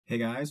Hey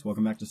guys,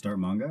 welcome back to Start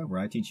Manga, where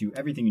I teach you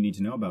everything you need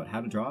to know about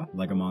how to draw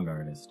like a manga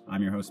artist.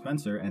 I'm your host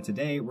Spencer, and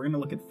today we're going to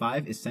look at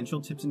 5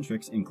 essential tips and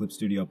tricks in Clip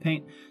Studio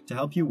Paint to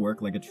help you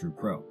work like a true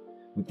pro.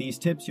 With these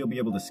tips, you'll be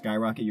able to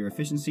skyrocket your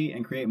efficiency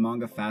and create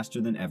manga faster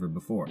than ever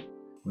before.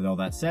 With all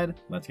that said,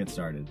 let's get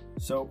started.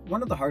 So,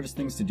 one of the hardest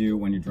things to do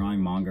when you're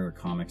drawing manga or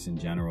comics in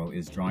general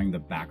is drawing the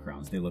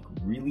backgrounds. They look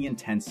really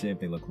intensive,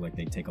 they look like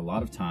they take a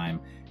lot of time,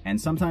 and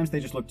sometimes they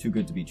just look too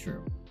good to be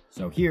true.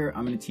 So here,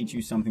 I'm going to teach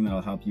you something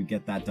that'll help you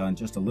get that done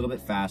just a little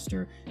bit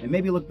faster and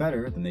maybe look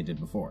better than they did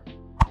before.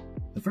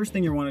 The first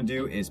thing you want to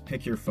do is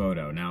pick your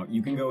photo. Now,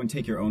 you can go and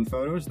take your own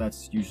photos,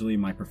 that's usually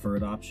my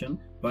preferred option,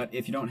 but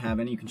if you don't have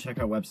any, you can check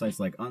out websites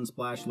like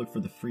Unsplash, look for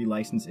the free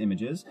licensed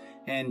images,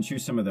 and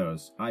choose some of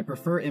those. I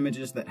prefer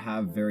images that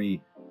have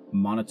very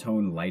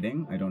monotone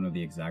lighting. I don't know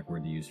the exact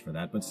word to use for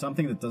that, but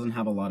something that doesn't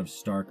have a lot of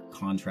stark,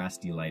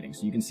 contrasty lighting.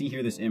 So you can see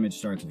here this image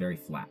starts very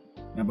flat.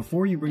 Now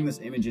before you bring this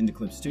image into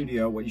Clip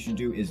Studio, what you should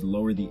do is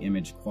lower the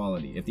image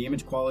quality. If the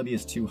image quality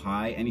is too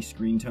high, any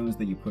screen tones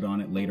that you put on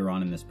it later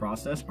on in this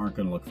process aren't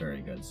going to look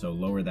very good. So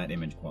lower that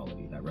image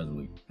quality, that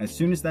resolution. As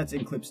soon as that's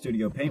in Clip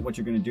Studio Paint, what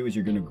you're going to do is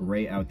you're going to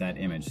gray out that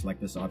image. Select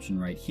this option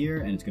right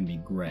here and it's going to be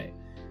gray.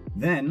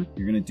 Then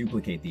you're going to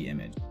duplicate the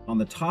image. On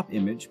the top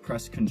image,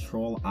 press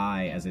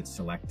Ctrl-I as it's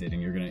selected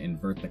and you're going to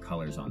invert the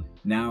colors on it.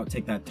 Now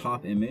take that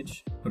top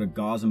image, put a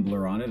Gaussian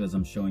blur on it as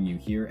I'm showing you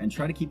here, and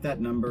try to keep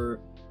that number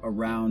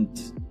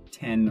around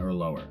 10 or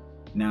lower.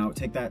 Now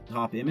take that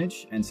top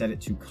image and set it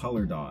to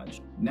color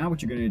dodge. Now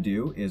what you're going to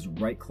do is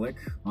right click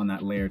on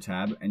that layer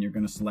tab and you're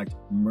going to select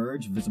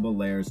merge visible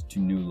layers to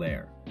new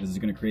layer. This is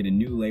going to create a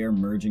new layer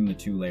merging the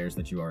 2 layers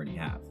that you already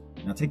have.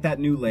 Now take that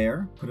new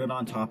layer, put it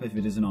on top if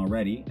it isn't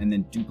already, and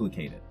then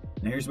duplicate it.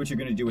 Now here's what you're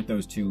going to do with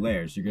those 2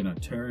 layers. You're going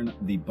to turn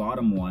the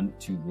bottom one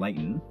to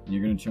lighten, and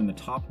you're going to turn the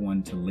top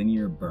one to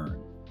linear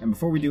burn. And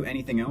before we do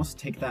anything else,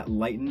 take that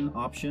lighten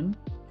option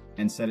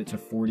and set it to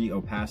 40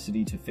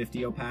 opacity to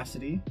 50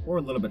 opacity, or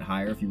a little bit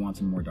higher if you want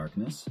some more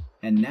darkness.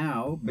 And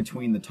now,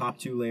 between the top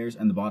 2 layers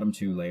and the bottom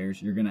 2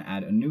 layers, you're going to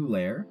add a new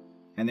layer,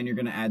 and then you're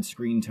going to add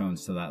screen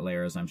tones to that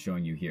layer as I'm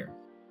showing you here.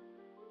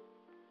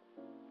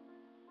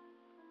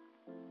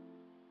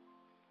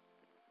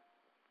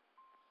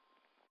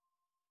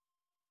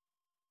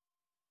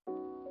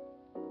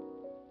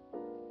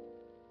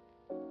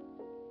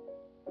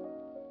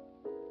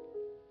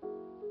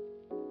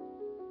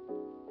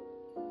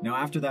 Now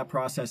after that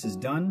process is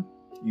done,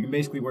 you can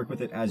basically work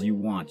with it as you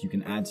want. You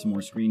can add some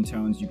more screen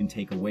tones, you can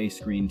take away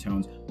screen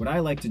tones. What I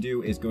like to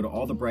do is go to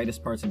all the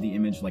brightest parts of the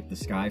image, like the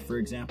sky for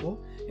example,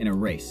 and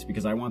erase,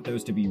 because I want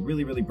those to be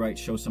really, really bright,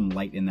 show some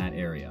light in that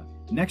area.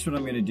 Next, what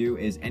I'm going to do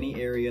is any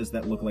areas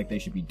that look like they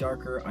should be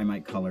darker, I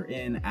might color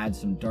in, add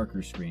some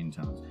darker screen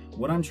tones.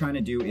 What I'm trying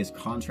to do is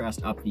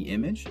contrast up the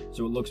image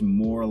so it looks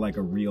more like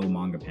a real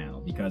manga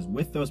panel, because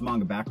with those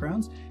manga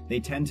backgrounds,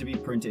 they tend to be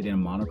printed in a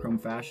monochrome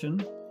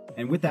fashion.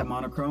 And with that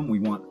monochrome,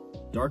 we want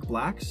dark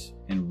blacks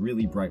and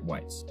really bright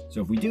whites. So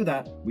if we do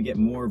that, we get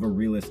more of a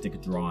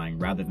realistic drawing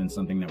rather than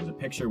something that was a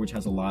picture which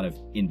has a lot of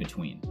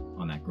in-between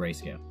on that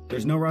grayscale.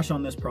 There's no rush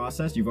on this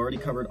process. You've already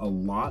covered a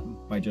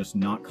lot by just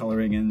not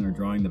coloring in or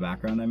drawing the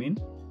background,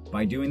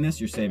 By doing this,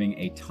 you're saving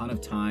a ton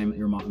of time.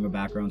 Your manga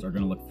backgrounds are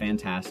going to look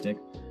fantastic.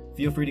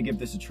 Feel free to give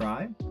this a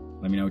try.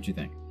 Let me know what you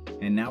think.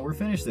 And now we're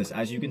finished this.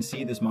 As you can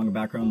see, this manga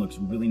background looks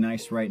really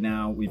nice right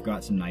now. We've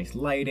got some nice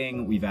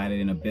lighting. We've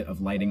added in a bit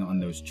of lighting on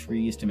those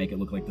trees to make it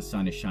look like the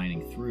sun is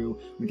shining through.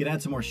 We could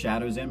add some more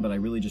shadows in, but I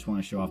really just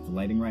want to show off the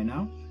lighting right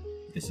now.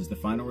 This is the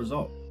final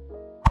result.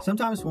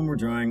 Sometimes when we're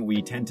drawing,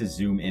 we tend to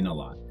zoom in a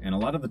lot. And a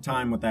lot of the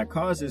time what that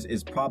causes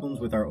is problems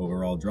with our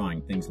overall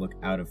drawing. Things look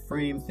out of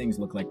frame, things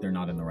look like they're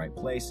not in the right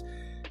place.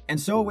 And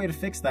so a way to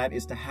fix that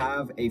is to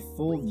have a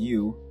full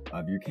view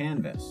of your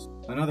canvas.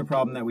 Another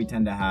problem that we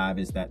tend to have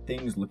is that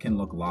things can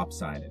look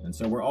lopsided, and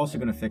so we're also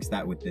going to fix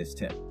that with this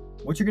tip.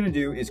 What you're going to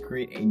do is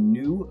create a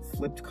new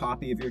flipped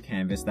copy of your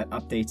canvas that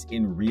updates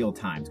in real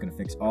time. It's going to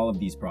fix all of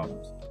these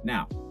problems.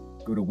 Now,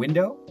 go to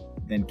Window,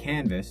 then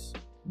Canvas,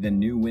 then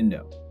New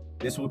Window.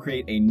 This will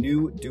create a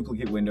new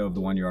duplicate window of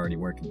the one you're already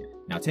working in.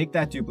 Now take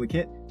that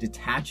duplicate,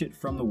 detach it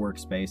from the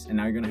workspace, and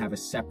now you're going to have a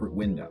separate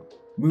window.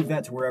 Move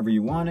that to wherever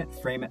you want it,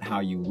 frame it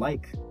how you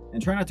like,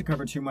 and try not to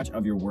cover too much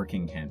of your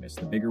working canvas,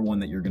 the bigger one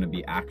that you're going to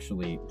be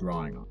actually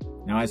drawing on.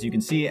 Now as you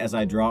can see, as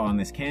I draw on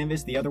this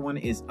canvas, the other one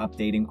is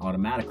updating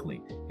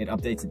automatically. It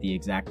updates at the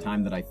exact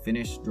time that I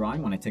finish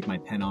drawing when I take my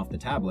pen off the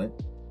tablet,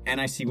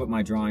 and I see what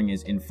my drawing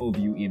is in full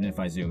view even if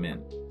I zoom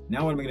in.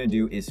 Now what I'm going to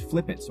do is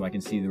flip it so I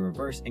can see the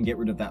reverse and get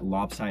rid of that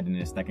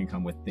lopsidedness that can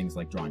come with things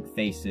like drawing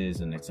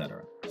faces and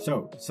etc.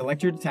 So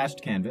select your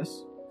detached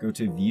canvas, go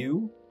to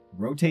View,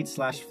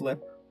 Rotate/Flip,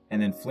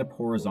 and then Flip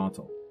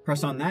Horizontal.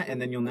 Press on that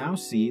and then you'll now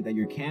see that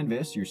your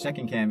canvas, your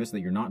second canvas that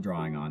you're not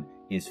drawing on,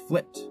 is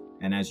flipped.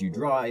 And as you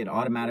draw, it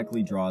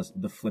automatically draws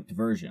the flipped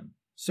version.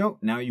 So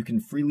now you can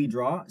freely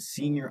draw,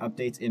 seeing your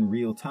updates in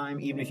real time.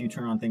 Even if you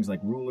turn on things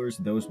like rulers,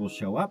 those will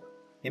show up.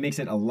 It makes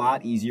it a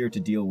lot easier to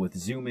deal with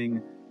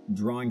zooming,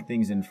 drawing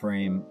things in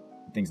frame,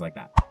 things like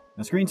that.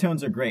 Now screen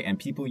tones are great and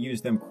people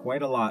use them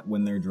quite a lot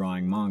when they're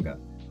drawing manga.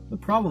 The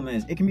problem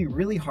is, it can be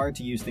really hard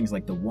to use things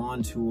like the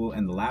wand tool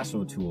and the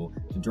lasso tool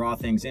to draw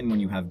things in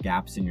when you have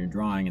gaps in your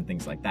drawing and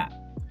things like that.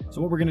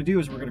 So what we're going to do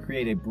is we're going to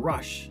create a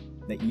brush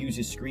that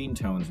uses screen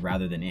tones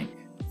rather than ink.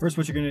 First,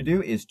 what you're going to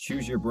do is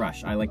choose your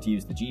brush. I like to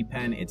use the G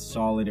pen. It's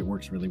solid, it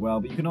works really well,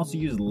 but you can also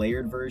use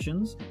layered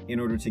versions in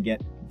order to get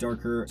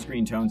darker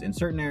screen tones in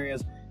certain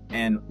areas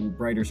and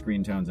brighter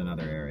screen tones in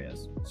other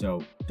areas.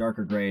 So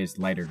darker grays,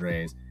 lighter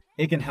grays.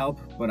 It can help,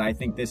 but I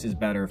think this is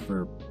better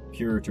for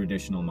pure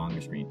traditional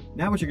manga screen.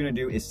 Now what you're going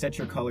to do is set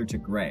your color to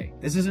gray.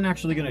 This isn't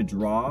actually going to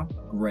draw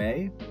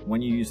gray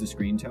when you use the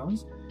screen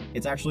tones.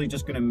 It's actually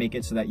just going to make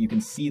it so that you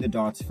can see the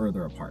dots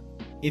further apart.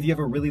 If you have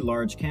a really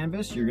large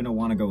canvas, you're going to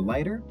want to go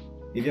lighter.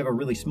 If you have a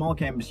really small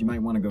canvas, you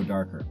might want to go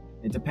darker.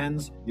 It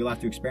depends, you'll have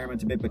to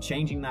experiment a bit, but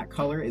changing that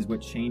color is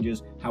what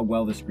changes how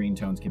well the screen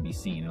tones can be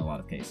seen in a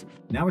lot of cases.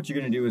 Now what you're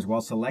going to do is,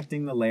 while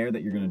selecting the layer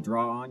that you're going to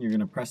draw on, you're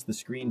going to press the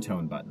screen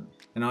tone button.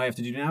 And all you have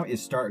to do now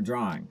is start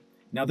drawing.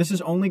 Now this is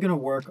only going to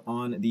work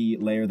on the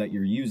layer that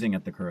you're using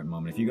at the current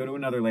moment. If you go to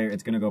another layer,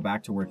 it's going to go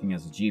back to working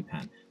as a G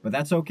pen. But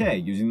that's okay.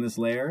 Using this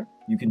layer,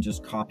 you can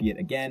just copy it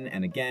again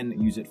and again,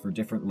 use it for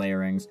different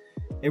layerings.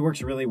 It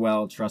works really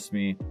well, trust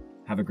me.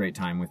 Have a great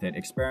time with it,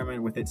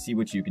 experiment with it, see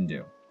what you can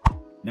do.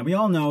 Now we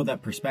all know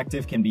that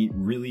perspective can be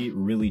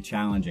really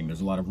challenging. There's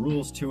a lot of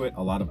rules to it,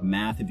 a lot of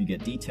math if you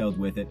get detailed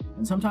with it,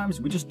 and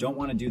sometimes we just don't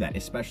want to do that,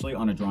 especially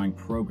on a drawing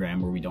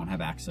program where we don't have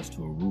access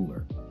to a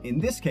ruler. In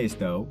this case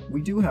though,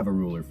 we do have a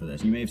ruler for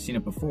this. You may have seen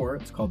it before,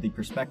 it's called the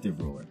perspective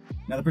ruler.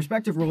 Now the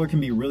perspective ruler can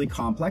be really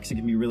complex, it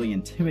can be really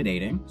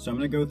intimidating, so I'm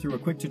going to go through a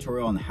quick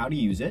tutorial on how to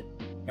use it.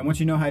 And once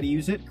you know how to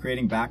use it,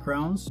 creating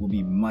backgrounds will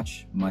be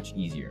much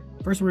easier.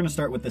 First, we're going to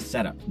start with the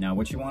setup. Now,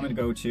 what you want to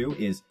go to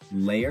is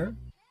Layer,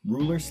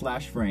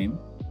 Ruler/Frame,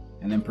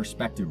 and then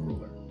Perspective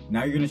Ruler.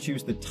 Now you're going to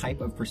choose the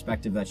type of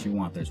perspective that you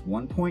want. There's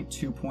 1 point,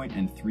 2 point,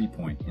 and 3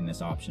 point in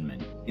this option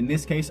menu. In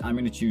this case, I'm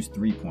going to choose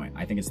 3 point.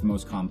 I think it's the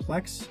most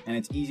complex, and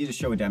it's easy to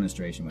show a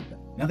demonstration with it.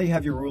 Now that you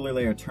have your ruler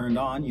layer turned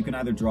on, you can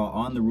either draw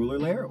on the ruler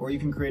layer, or you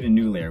can create a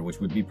new layer, which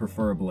would be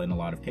preferable in a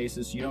lot of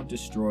cases, so you don't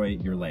destroy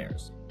your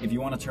layers. If you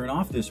want to turn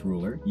off this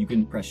ruler, you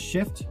can press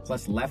Shift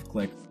plus left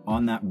click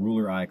on that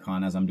ruler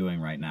icon as I'm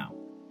doing right now.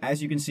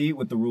 As you can see,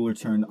 with the ruler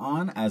turned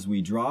on, as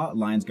we draw,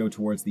 lines go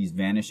towards these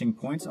vanishing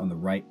points on the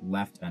right,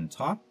 left, and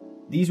top.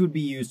 These would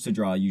be used to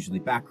draw usually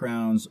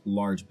backgrounds,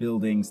 large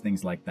buildings,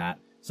 things like that.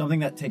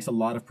 Something that takes a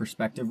lot of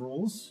perspective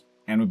rules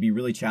and would be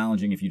really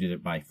challenging if you did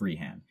it by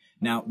freehand.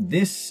 Now,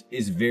 this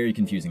is very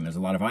confusing. There's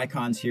a lot of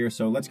icons here,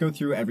 so let's go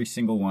through every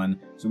single one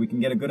so we can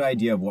get a good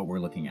idea of what we're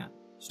looking at.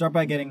 Start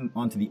by getting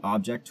onto the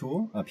Object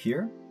tool up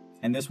here,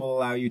 and this will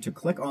allow you to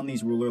click on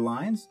these ruler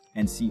lines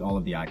and see all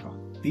of the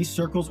icons. These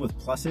circles with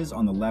pluses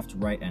on the left,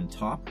 right, and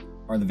top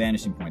are the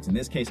vanishing points. In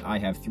this case, I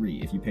have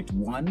 3. If you picked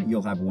 1,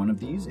 you'll have 1 of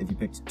these. If you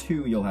picked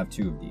 2, you'll have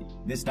 2 of these.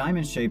 This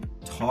diamond shape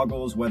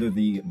toggles whether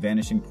the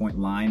vanishing point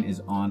line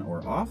is on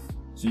or off.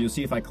 So you'll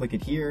see if I click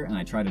it here and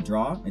I try to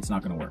draw, it's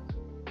not going to work.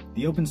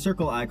 The open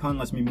circle icon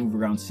lets me move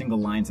around single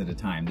lines at a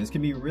time. This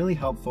can be really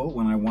helpful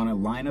when I want to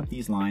line up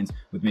these lines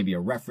with maybe a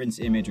reference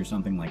image or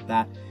something like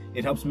that.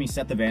 It helps me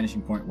set the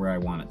vanishing point where I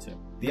want it to.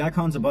 The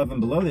icons above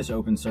and below this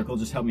open circle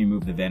just help me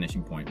move the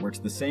vanishing point. Works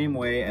the same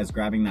way as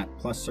grabbing that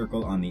plus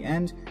circle on the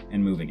end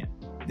and moving it.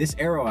 This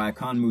arrow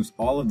icon moves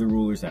all of the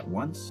rulers at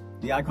once.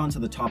 The icon to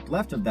the top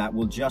left of that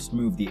will just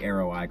move the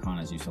arrow icon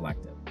as you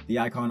select it. The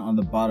icon on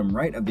the bottom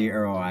right of the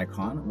arrow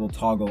icon will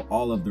toggle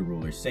all of the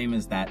rulers, same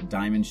as that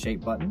diamond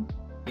shape button.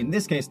 In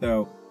this case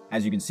though,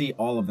 as you can see,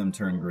 all of them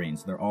turn green,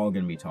 so they're all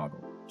going to be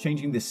toggled.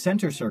 Changing the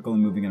center circle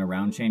and moving it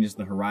around changes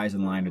the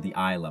horizon line or the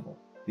eye level.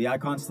 The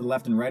icons to the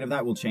left and right of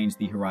that will change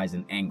the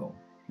horizon angle.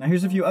 Now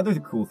here's a few other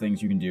cool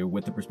things you can do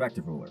with the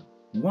perspective ruler.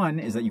 One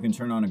is that you can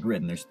turn on a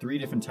grid, and there's 3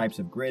 different types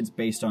of grids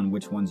based on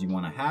which ones you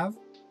want to have.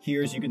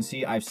 Here, as you can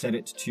see, I've set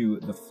it to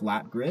the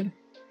flat grid,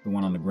 the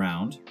one on the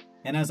ground.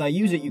 And as I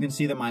use it, you can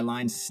see that my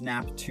lines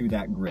snap to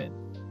that grid.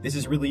 This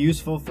is really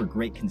useful for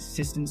great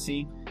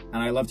consistency,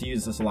 and I love to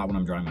use this a lot when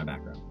I'm drawing my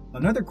background.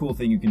 Another cool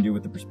thing you can do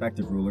with the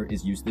perspective ruler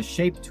is use the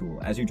shape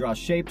tool. As you draw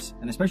shapes,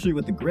 and especially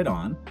with the grid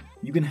on,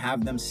 you can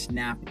have them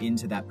snap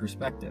into that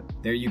perspective.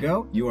 There you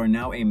go, you are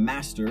now a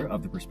master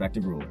of the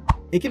perspective ruler.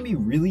 It can be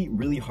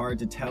really hard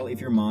to tell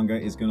if your manga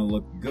is going to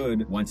look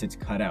good once it's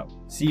cut out.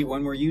 See,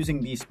 when we're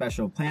using these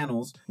special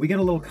panels, we get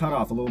a little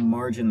cutoff, a little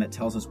margin that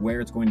tells us where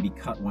it's going to be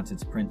cut once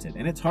it's printed,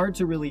 and it's hard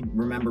to really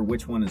remember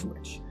which one is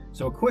which.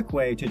 So a quick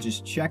way to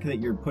just check that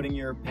you're putting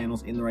your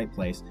panels in the right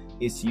place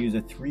is to use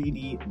a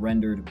 3D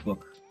rendered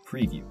book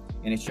preview.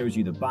 And it shows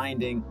you the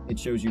binding, it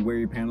shows you where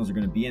your panels are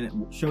going to be, and it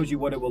shows you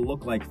what it will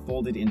look like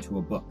folded into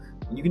a book.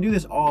 And you can do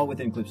this all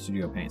within Clip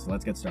Studio Paint, so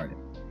let's get started.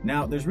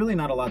 Now, there's really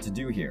not a lot to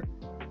do here.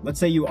 Let's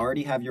say you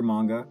already have your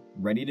manga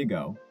ready to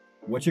go.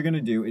 What you're going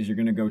to do is you're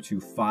going to go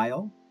to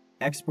File,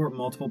 Export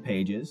Multiple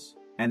Pages,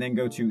 and then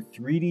go to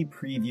 3D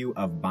Preview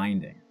of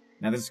Binding.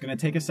 Now this is going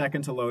to take a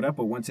second to load up,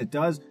 but once it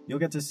does, you'll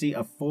get to see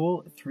a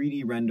full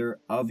 3D render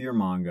of your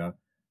manga,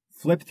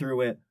 flip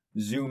through it,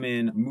 zoom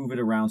in, move it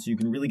around so you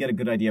can really get a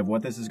good idea of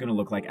what this is going to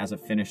look like as a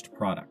finished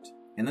product.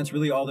 And that's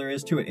really all there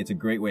is to it. It's a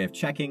great way of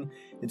checking.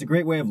 It's a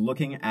great way of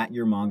looking at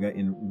your manga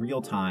in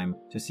real time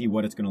to see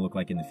what it's going to look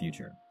like in the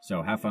future.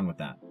 So have fun with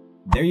that.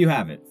 There you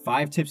have it.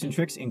 5 tips and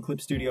tricks in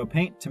Clip Studio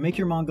Paint to make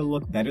your manga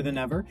look better than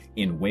ever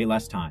in way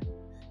less time.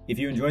 If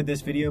you enjoyed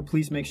this video,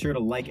 please make sure to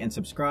like and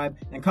subscribe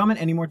and comment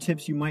any more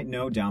tips you might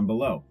know down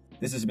below.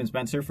 This has been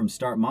Spencer from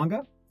Start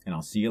Manga, and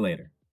I'll see you later.